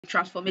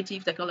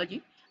transformative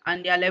technology,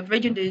 and they are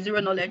leveraging the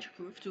zero knowledge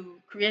proof to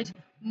create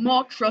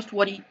more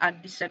trustworthy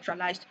and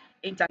decentralized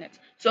internet.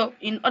 So,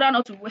 in order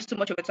not to waste too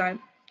much of your time,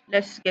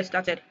 let's get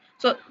started.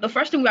 So, the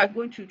first thing we are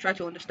going to try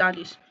to understand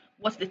is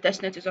what the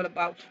testnet is all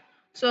about.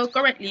 So,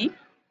 currently,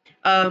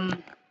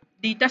 um,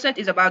 the testnet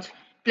is about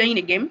playing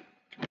a game,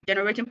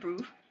 generating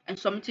proof, and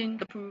submitting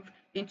the proof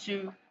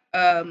into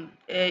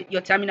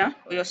your terminal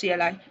or your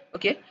CLI.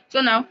 Okay,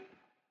 so now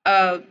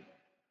uh,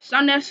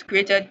 Soundness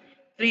created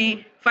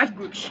five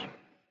groups,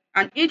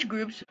 and each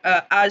group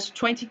has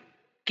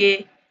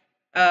 20K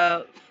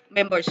uh,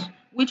 members,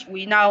 which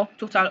we now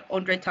total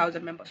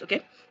 100,000 members.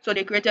 Okay, so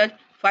they created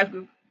five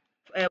groups: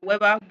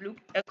 Weber, Blue,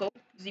 Echo,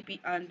 ZP,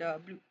 and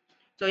Blue.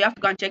 So you have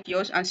to go and check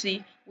yours and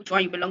see which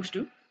one you belongs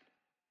to.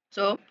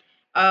 So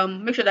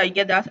make sure that you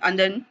get that, and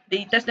then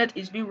the testnet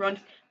is being run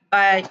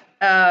by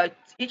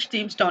each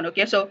team's turn.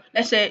 Okay, so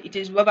let's say it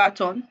is Weber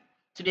turn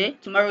today.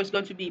 Tomorrow is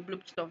going to be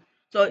Blue's turn.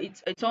 So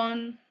it's a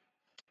turn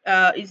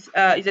is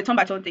a turn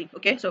by turn thing.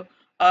 Okay, so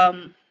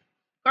um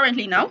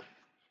currently now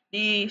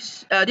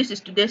this is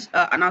today's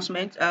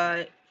announcement.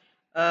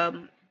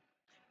 Um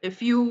a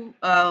few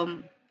a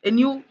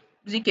new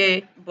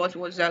ZK bot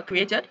was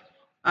created,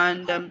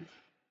 and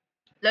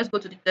let's go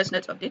to the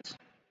testnet update.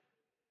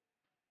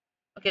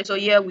 Okay, so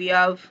here we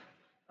have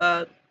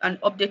an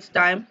update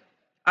time,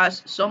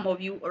 as some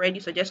of you already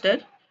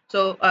suggested.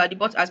 So the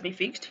bot has been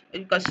fixed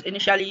because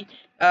initially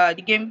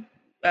the game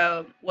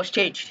was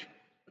changed.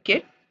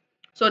 Okay,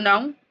 so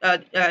now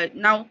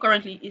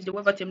currently is the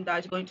weather team that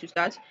is going to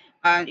start,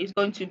 and it's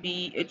going to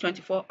be a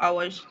 24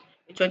 hours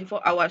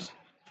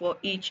for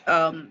each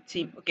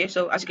team. Okay,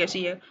 so as you can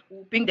see here,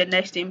 we'll ping the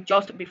next team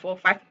just before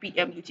 5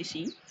 p.m.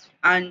 UTC,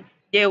 and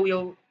they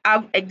will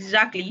have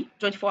exactly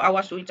 24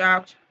 hours to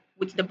interact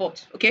with the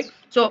bot. Okay,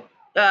 so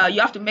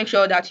you have to make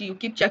sure that you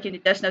keep checking the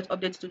testnet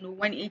updates to know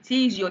when it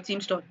is your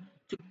team's turn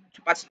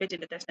to participate in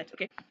the testnet.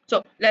 Okay,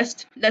 so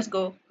let's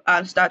go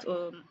and start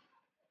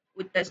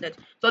with testnet.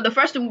 So the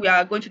first thing we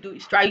are going to do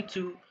is try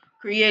to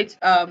create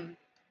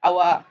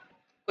our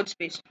code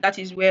space. That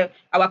is where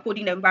our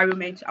coding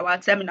environment, our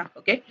terminal.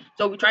 Okay,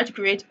 so we try to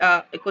create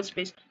a code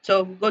space.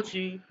 So we go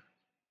to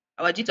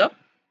our GitHub.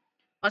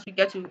 Once we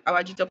get to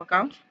our GitHub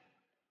account,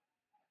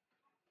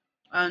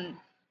 and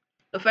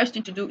the first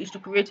thing to do is to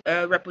create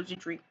a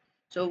repository.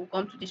 So we'll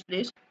come to this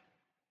place,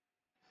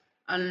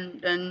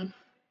 and then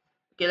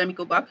okay, let me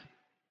go back.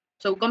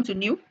 So we'll come to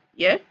new,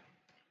 yeah,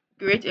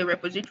 create a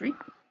repository.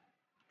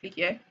 Click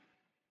here.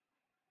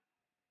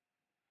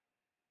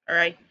 All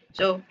right,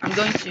 so I'm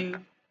going to,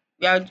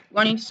 we are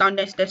running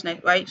Soundness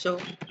Testnet, right? So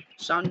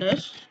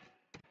Soundness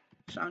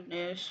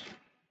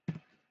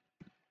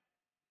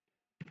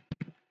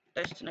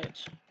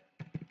Testnet.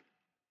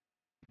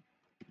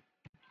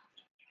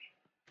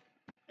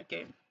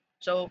 Okay,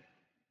 so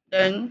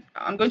then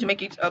I'm going to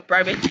make it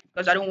private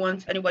because I don't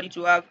want anybody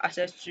to have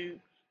access to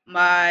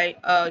my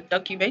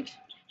document.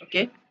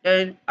 Okay,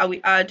 then I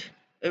will add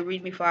a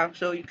README file.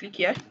 So you click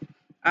here,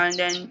 and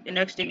then the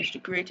next thing is to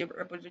create a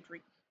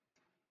repository.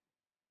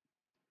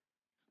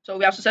 So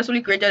we have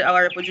successfully created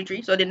our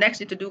repository. So the next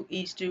thing to do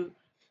is to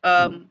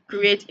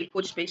create a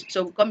code space.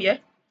 So we'll come here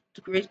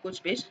to create code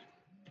space,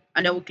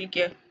 and then we'll click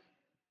here,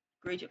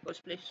 create a code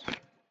space.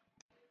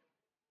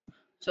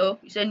 So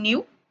you say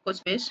new code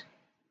space.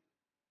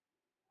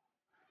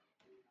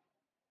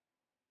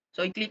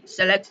 So you click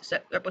select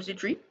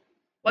repository.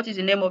 What is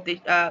the name of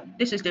the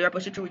this is the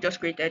repository we just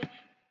created.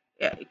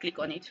 Yeah, you click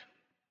on it,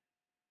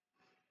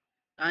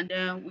 and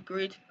then we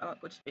create our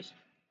code space.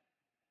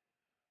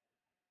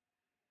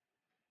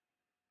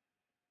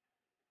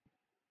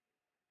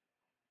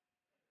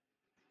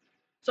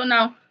 So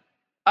now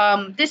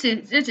this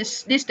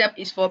step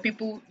is for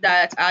people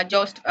that are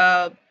just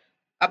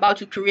about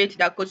to create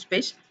their code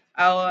space,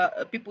 or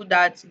people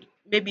that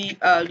maybe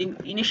the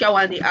initial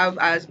one they have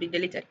has been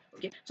deleted.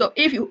 Okay, so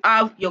if you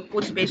have your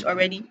code space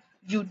already,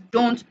 you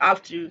don't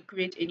have to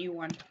create a new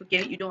one.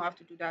 Okay, you don't have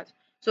to do that.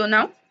 So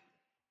now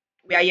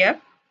we are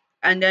here,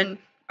 and then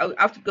I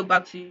have to go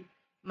back to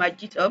my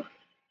GitHub.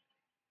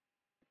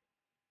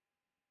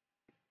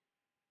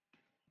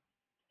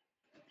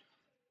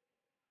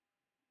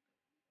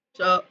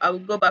 So I will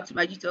go back to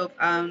my GitHub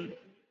and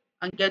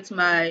get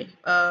my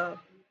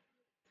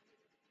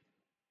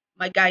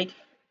guide.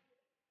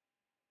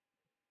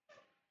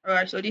 All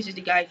right, so this is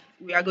the guide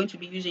we are going to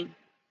be using.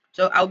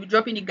 So I'll be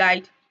dropping the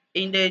guide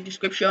in the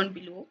description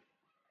below,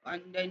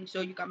 and then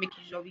so you can make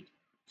use of it.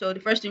 So the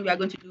first thing we are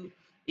going to do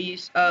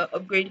is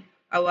upgrade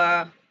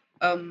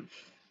um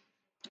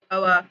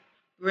our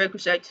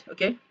prerequisite.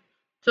 Okay,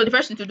 so the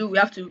first thing to do, we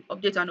have to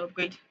update and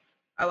upgrade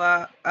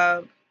our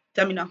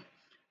terminal.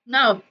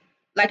 Now,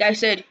 like I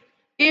said,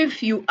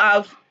 if you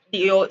have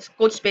your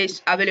code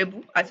space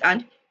available at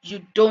hand,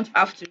 you don't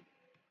have to.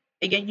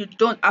 Again, you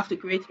don't have to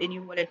create a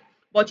new wallet.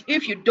 But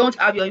if you don't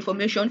have your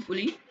information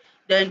fully,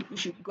 then you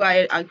should go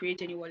ahead and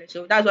create a new wallet.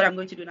 So that's what I'm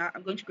going to do now.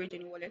 I'm going to create a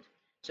new wallet.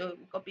 So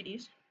we copy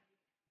this,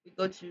 we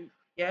go to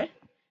here,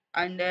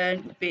 and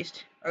then we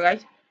paste. All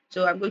right.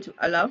 So I'm going to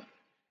allow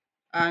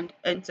and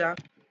enter.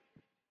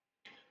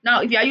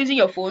 Now, if you are using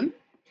your phone,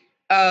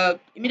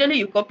 immediately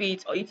you copy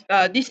it,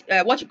 or this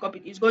what you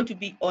copied is going to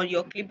be on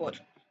your clipboard.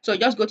 So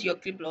just go to your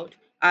clipboard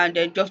and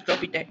then just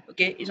drop it there.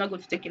 Okay, it's not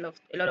going to take a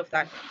lot of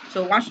time.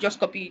 So once you just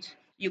copy it,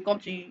 you come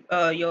to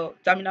your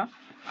terminal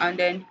and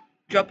then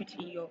drop it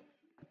in your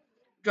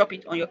drop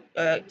it on your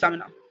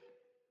terminal.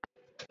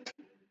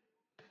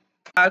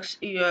 Ask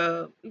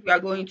if you are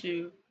going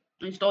to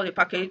install a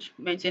package,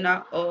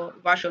 maintainer, or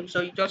version.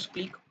 So you just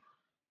click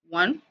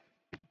one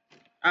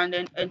and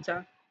then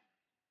enter.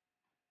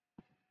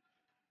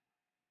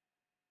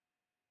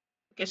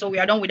 Okay, so we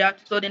are done with that.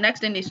 So the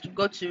next thing is to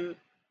go to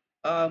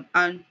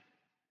and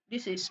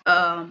this is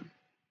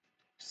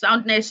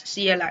Soundness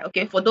CLI.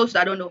 Okay, for those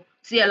that don't know,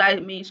 CLI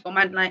means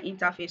command line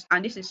interface,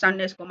 and this is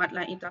Soundness command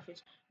line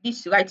interface.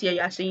 This right here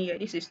you are seeing here,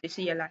 this is the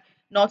CLI,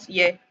 not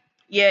here.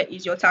 Here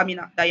is your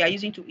terminal that you are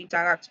using to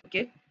interact.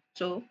 Okay,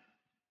 so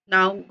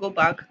now go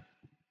back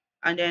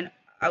and then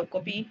I'll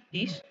copy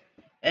this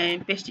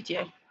and paste it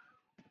here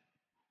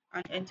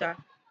and enter.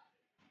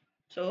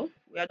 So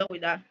we are done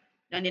with that.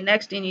 Then the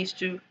next thing is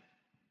to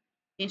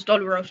install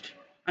Rust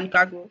and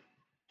Cargo.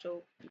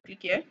 So you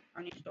click here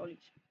and install it.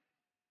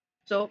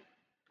 So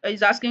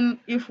it's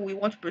asking if we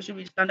want to proceed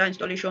with standard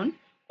installation,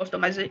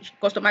 customization,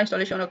 customer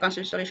installation, or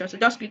cancel installation. So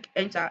just click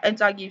enter.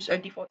 Enter gives a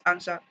default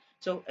answer.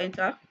 So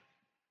enter.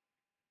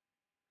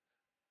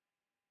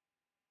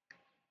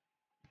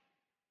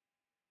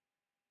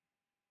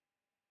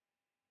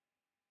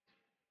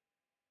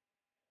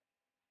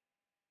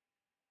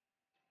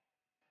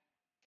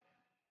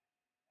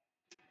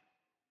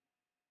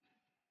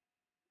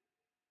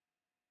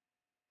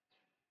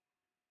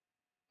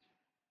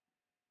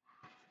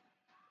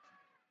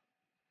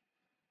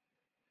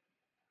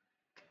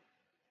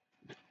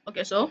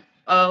 Okay, so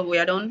we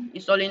are done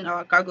installing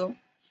our cargo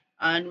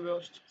and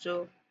Rust.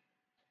 So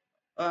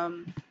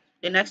um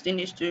the next thing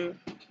is to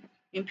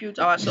input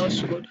our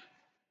source code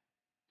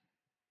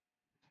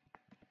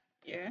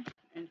here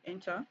and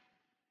enter.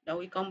 Then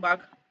we come back.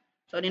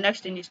 So the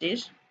next thing is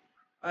this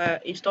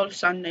install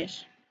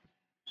Soundness.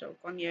 So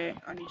come here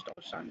and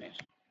install Soundness.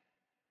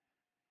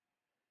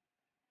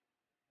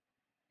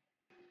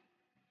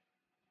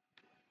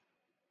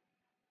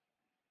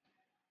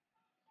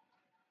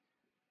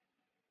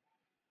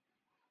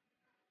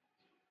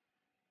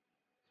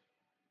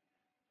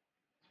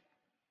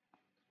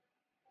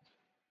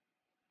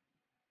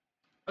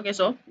 Okay,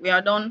 so we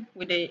are done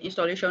with the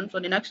installation. So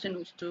the next thing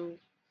is to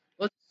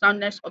go to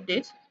Soundness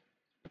update.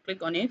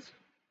 Click on it,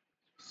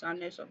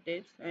 Soundness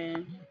update,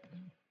 and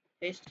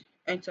paste,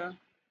 enter.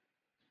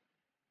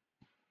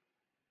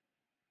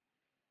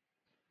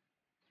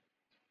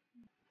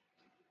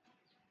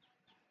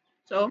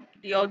 So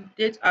the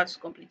update has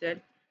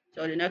completed.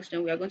 So the next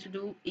thing we are going to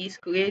do is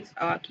create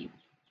our key.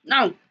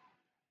 Now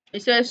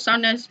it says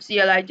Soundness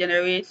CLI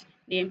generate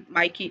name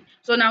my key.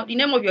 So now the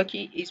name of your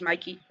key is my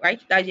key, right?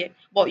 That's it.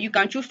 But you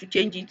can choose to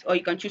change it or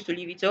you can choose to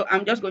leave it. So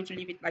I'm just going to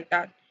leave it like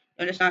that.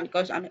 You understand?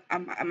 Because I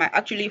might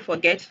actually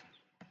forget.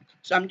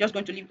 So I'm just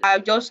going to leave. I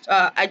just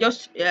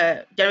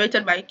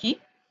generated my key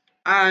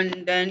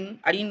and then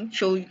I didn't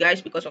show you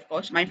guys because of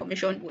course my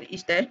information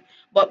is there.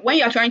 But when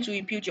you are trying to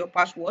input your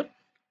password,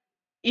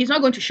 it's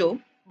not going to show,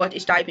 but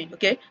it's typing.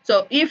 Okay,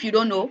 so if you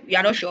don't know, you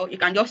are not sure, you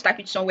can just type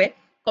it somewhere,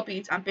 copy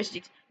it and paste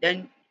it,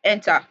 then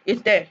enter.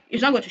 It's there.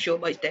 It's not going to show,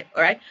 but it's there.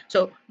 All right,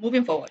 so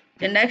moving forward,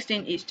 the next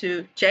thing is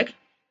to check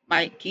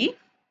my key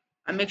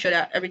and make sure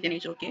that everything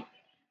is okay.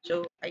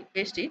 So I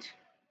paste it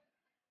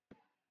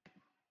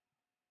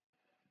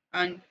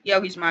and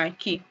here is my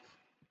key.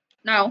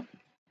 Now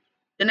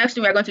the next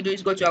thing we're going to do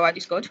is go to our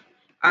Discord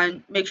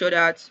and make sure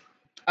that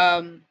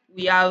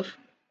we have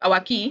our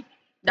key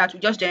that we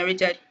just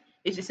generated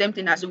is the same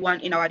thing as the one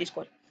in our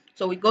Discord.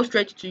 So we go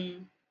straight to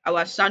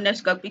our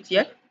Soundness cockpit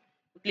here.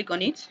 We click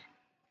on it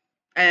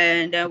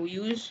and then we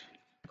use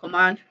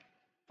command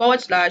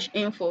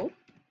 /info.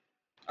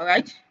 All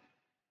right,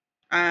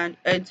 and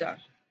enter.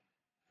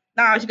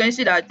 Now as you can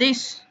see that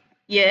this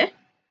here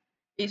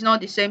is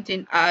not the same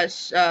thing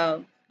as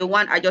the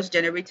one I just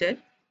generated.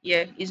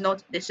 Yeah, it's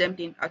not the same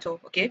thing at all.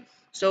 Okay,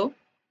 so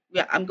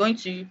yeah, I'm going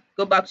to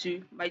go back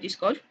to my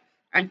Discord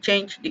and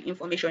change the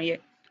information here.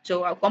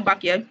 So I'll come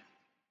back here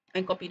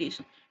and copy this.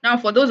 Now,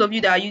 for those of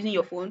you that are using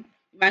your phone,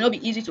 it might not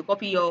be easy to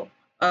copy your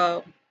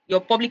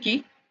public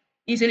key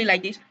easily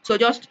like this. So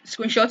just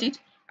screenshot it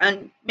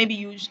and maybe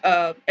use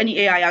any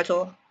AI at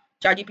all,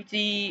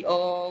 ChatGPT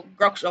or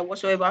Grox or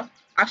whatsoever,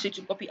 ask it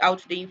to copy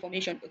out the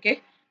information.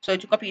 Okay, so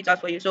to copy it out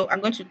for you. So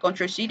I'm going to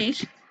Control C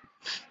this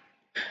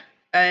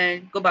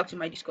and go back to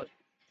my Discord.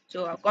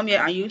 So I'll come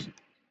here and use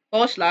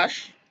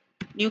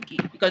 / new key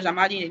because I'm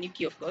adding a new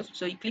key, of course.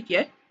 So you click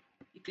here,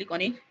 you click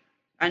on it,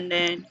 and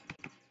then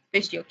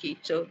paste your key.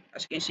 So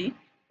as you can see,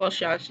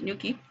 / new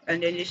key,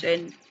 and then you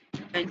send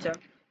enter.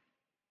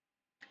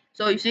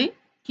 So you see,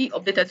 key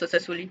updated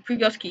successfully.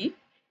 Previous key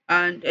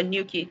and a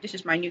new key. This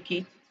is my new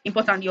key.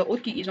 Important, your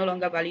old key is no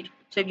longer valid.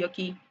 Save your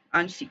key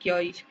and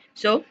secure it.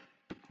 So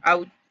I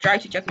will try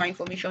to check my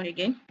information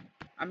again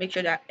and make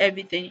sure that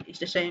everything is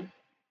the same.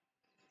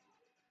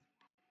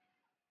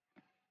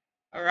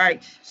 All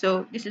right,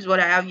 so this is what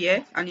I have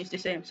here, and it's the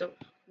same. So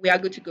we are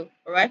good to go.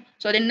 All right.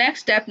 So the next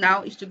step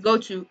now is to go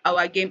to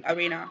our game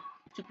arena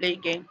to play a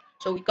game.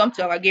 So we come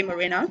to our game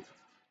arena.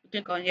 We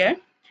click on here.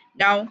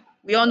 Now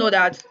we all know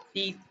that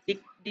the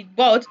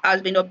bot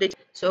has been updated.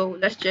 So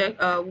let's check.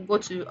 We'll go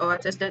to our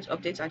tested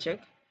updates and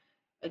check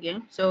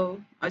again. So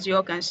as you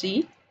all can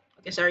see,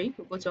 okay, sorry,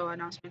 we'll go to our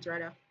announcement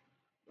rather.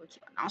 Go to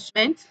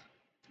announcement.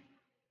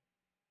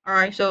 All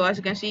right, so as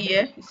you can see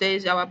here, it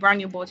says our brand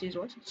new bot is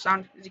what?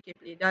 Sound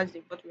Play. That's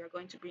the bot we are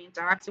going to be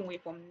interacting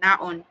with from now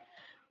on.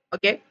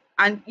 Okay,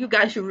 and you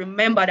guys should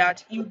remember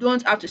that you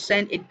don't have to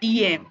send a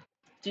DM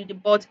to the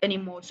bot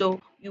anymore.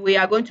 So we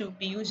are going to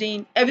be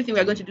using everything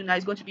we are going to do now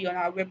is going to be on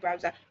our web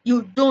browser.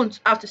 You don't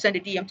have to send a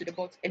DM to the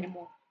bot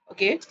anymore.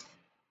 Okay,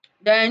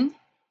 then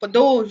for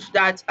those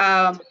that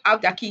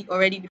have their key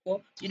already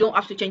before, you don't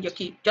have to change your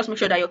key. Just make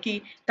sure that your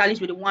key tallies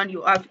with the one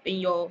you have in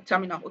your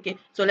terminal. Okay,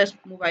 so let's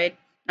move ahead.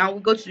 Now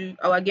we go to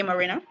our game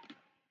arena,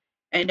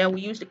 and then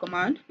we use the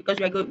command because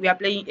we are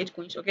playing 8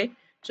 queens. Okay,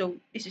 so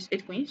this is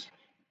 8 queens.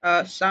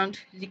 Sound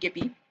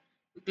ZKP.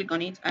 We click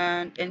on it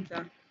and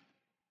enter.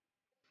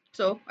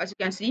 So as you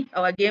can see,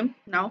 our game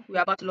now we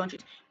are about to launch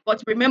it.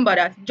 But remember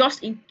that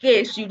just in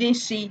case you didn't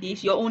see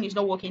this, your own is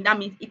not working. That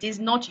means it is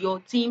not your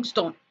team's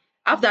turn.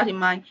 Have that in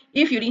mind.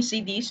 If you didn't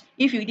see this,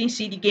 if you didn't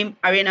see the game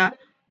arena,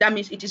 that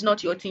means it is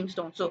not your team's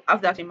turn. So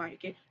have that in mind.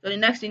 Okay. So the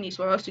next thing is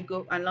for us to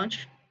go and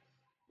launch.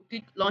 We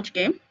click launch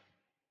game.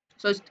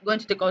 So it's going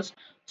to take us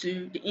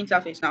to the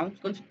interface now. It's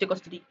going to take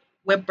us to the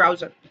web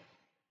browser.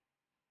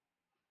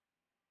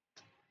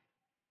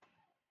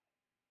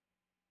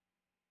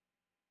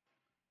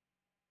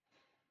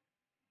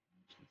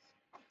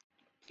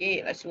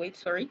 Okay, let's wait.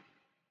 Sorry.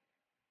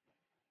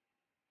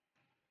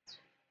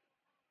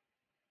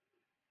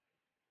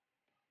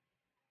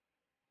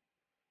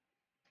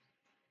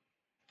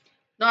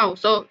 Now,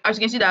 so as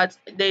you can see that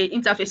the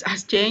interface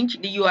has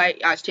changed, the UI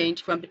has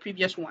changed from the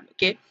previous one.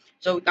 Okay,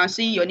 so we can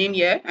see your name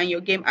here and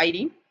your game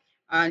ID,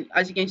 and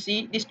as you can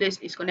see, this place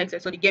is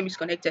connected, so the game is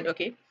connected.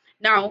 Okay,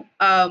 now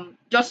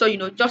just so you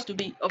know, just to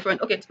be upfront,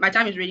 okay, my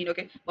time is reading.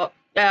 Okay, but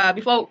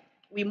before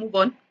we move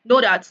on,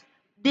 know that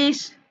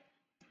this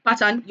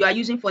pattern you are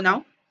using for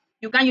now,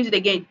 you can't use it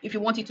again if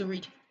you want it to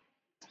read.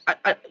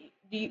 I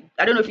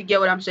don't know if you get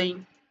what I'm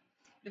saying.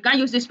 You can't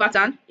use this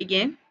pattern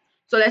again.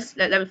 So let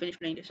me finish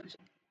playing this one.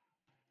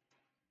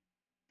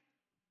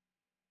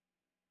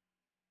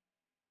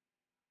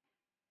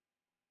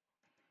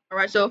 All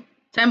right, so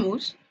 10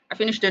 moves. I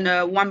finished in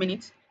 1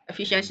 minute.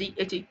 Efficiency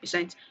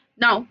 80%.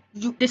 Now,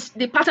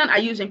 the pattern I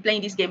use in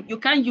playing this game, you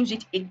can't use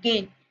it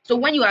again. So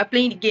when you are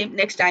playing the game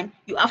next time,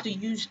 you have to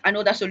use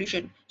another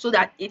solution so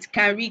that it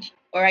can read.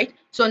 All right.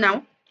 So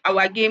now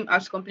our game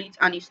has complete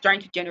and it's trying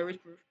to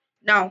generate proof.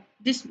 Now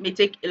this may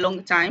take a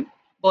long time,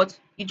 but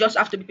you just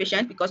have to be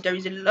patient because there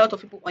is a lot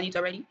of people on it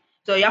already.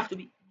 So you have to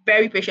be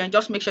very patient.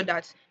 Just make sure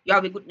that you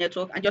have a good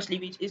network and just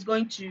leave it. It's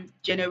going to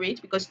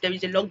generate because there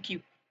is a long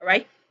queue. All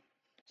right.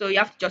 So you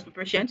have to just be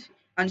patient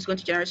and it's going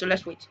to generate. So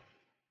let's wait.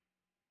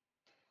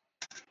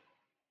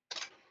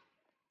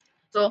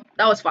 So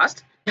that was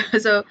fast.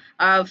 So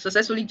I've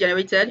successfully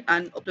generated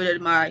and uploaded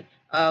my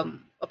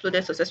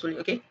uploaded successfully.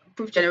 Okay,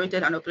 proof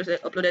generated and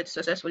uploaded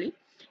successfully.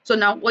 So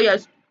now what you're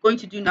going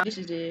to do now, this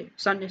is the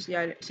Soundness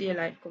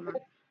CLI command.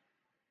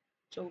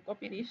 So we'll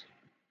copy this,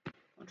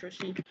 Control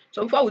C.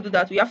 So before we do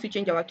that, we have to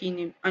change our key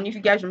name. And if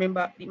you guys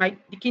remember,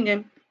 the key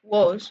name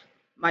was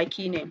my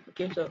key name.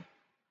 Okay, so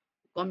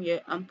come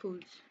here and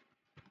put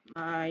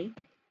my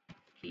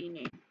key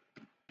name.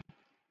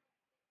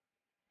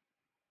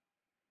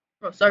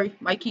 Oh, sorry,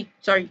 my key.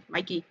 Sorry,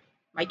 my key.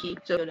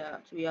 So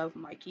that we have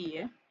my key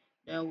here.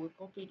 Then we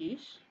copy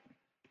this,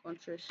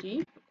 Control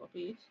C,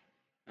 copy it,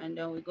 and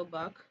then we go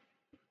back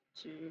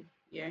to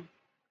here.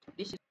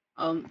 This is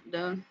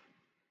then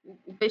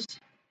we paste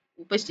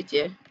it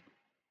here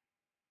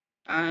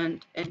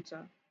and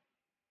enter.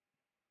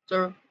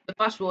 So the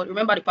password.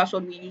 Remember the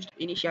password we used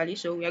initially.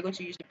 So we are going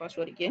to use the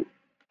password again.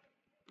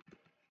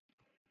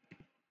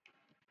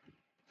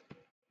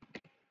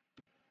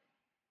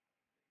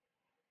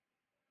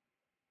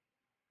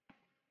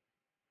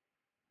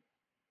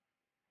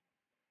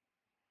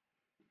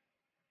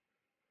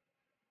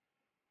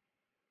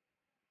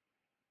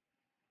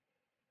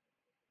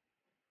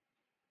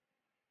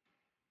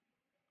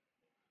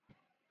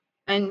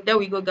 And there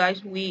we go,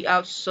 guys. We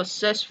have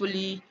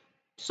successfully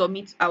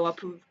submit our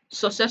proof.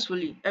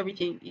 Successfully,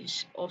 everything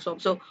is awesome.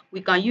 So we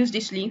can use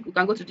this link. We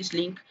can go to this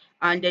link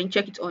and then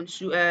check it on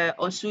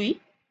Sui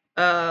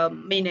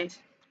Mainnet.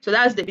 So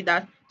that's the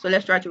that. So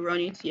let's try to run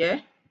it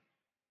here.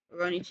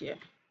 Run it here.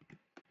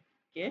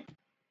 Okay,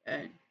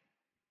 and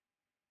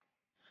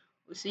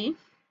we'll see.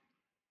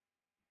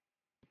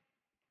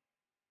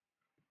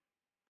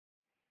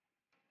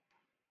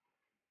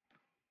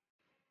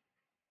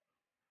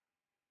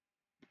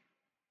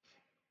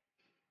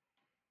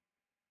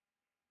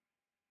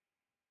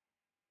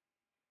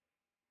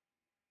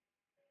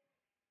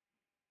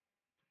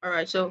 All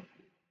right, so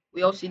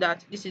we all see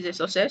that this is a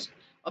success.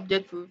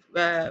 Update proof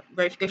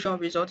verification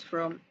results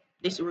from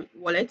this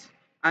wallet.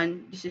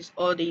 and this is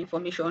all the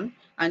information,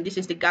 and this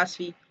is the gas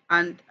fee.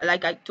 And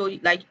like I told you,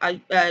 like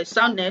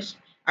Soundness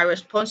are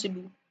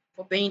responsible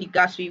for paying the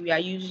gas fee we are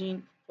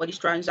using for this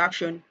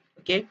transaction.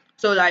 Okay,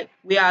 so like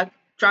we are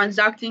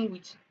transacting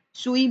with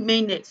Sui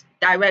Mainnet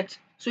direct,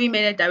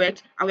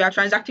 and we are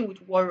transacting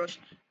with Walrus.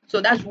 So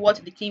that's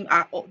what the team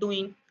are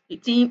doing. The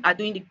team are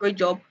doing the great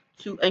job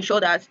to ensure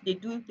that they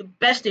do the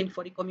best thing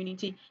for the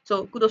community.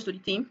 So kudos to the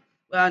team,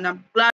 and I'm glad